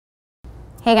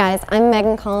Hey guys, I'm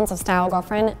Megan Collins of Style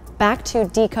Girlfriend, back to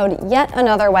decode yet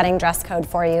another wedding dress code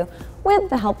for you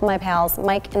with the help of my pals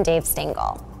Mike and Dave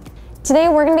Stangle. Today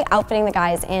we're going to be outfitting the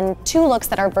guys in two looks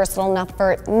that are versatile enough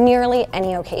for nearly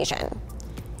any occasion.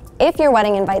 If your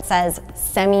wedding invite says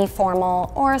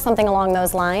semi-formal or something along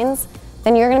those lines,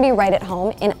 then you're going to be right at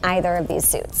home in either of these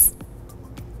suits.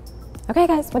 Okay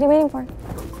guys, what are you waiting for?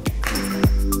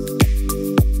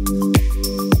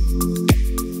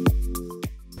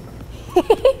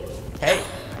 Hey.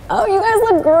 Oh, you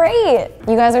guys look great.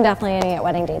 You guys are definitely gonna get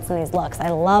wedding dates in these looks. I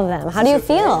love them. How do you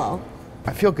feel?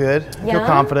 I feel good. I Yeah? feel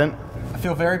confident. I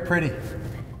feel very pretty.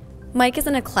 Mike is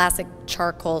in a classic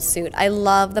charcoal suit. I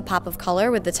love the pop of color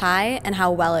with the tie and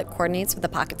how well it coordinates with the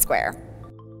pocket square.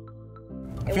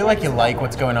 I feel like you like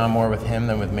what's going on more with him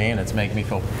than with me, and it's making me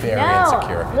feel very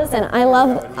insecure. Listen, I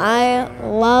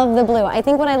love the blue. I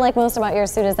think what I like most about your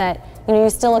suit is that you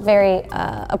still look very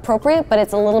appropriate, but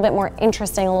it's a little bit more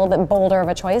interesting, a little bit bolder of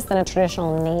a choice than a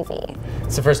traditional navy.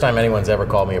 It's the first time anyone's ever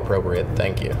called me appropriate.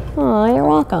 Thank you. Oh, you're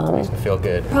welcome. I feel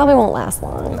good. Probably won't last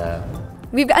long. Nah.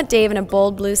 We've got Dave in a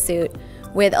bold blue suit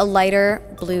with a lighter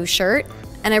blue shirt,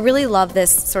 and I really love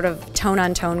this sort of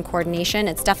tone-on-tone coordination.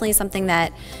 It's definitely something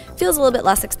that feels a little bit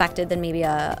less expected than maybe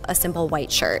a simple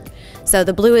white shirt. So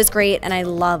the blue is great, and I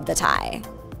love the tie.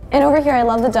 And over here, I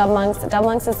love the dub monks. The dub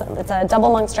monks it's a double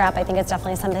monk strap. I think it's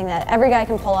definitely something that every guy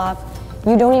can pull off.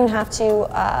 You don't even have to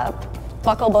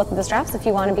buckle both of the straps. If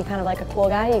you want to be kind of like a cool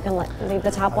guy, you can leave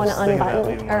the top one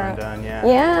unbuttoned.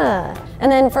 Yeah.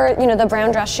 And then for the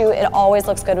brown dress shoe, it always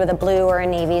looks good with a blue or a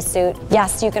navy suit.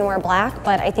 Yes, you can wear black,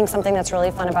 but I think something that's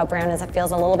really fun about brown is it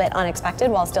feels a little bit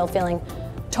unexpected while still feeling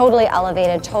totally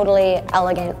elevated, totally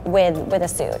elegant with a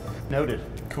suit. Noted.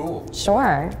 Cool.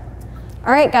 Sure.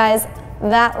 All right, guys,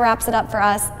 that wraps it up for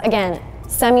us. Again,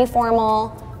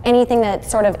 semi-formal, anything that's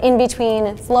sort of in between.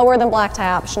 It's lower than black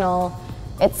tie optional.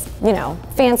 It's,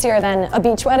 fancier than a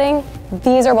beach wedding.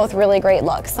 These are both really great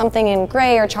looks. Something in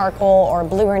gray or charcoal or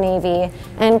blue or navy,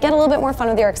 and get a little bit more fun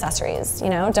with your accessories.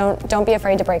 Don't be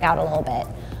afraid to break out a little bit.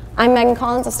 I'm Megan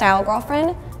Collins of Style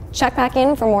Girlfriend. Check back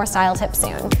in for more style tips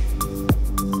soon.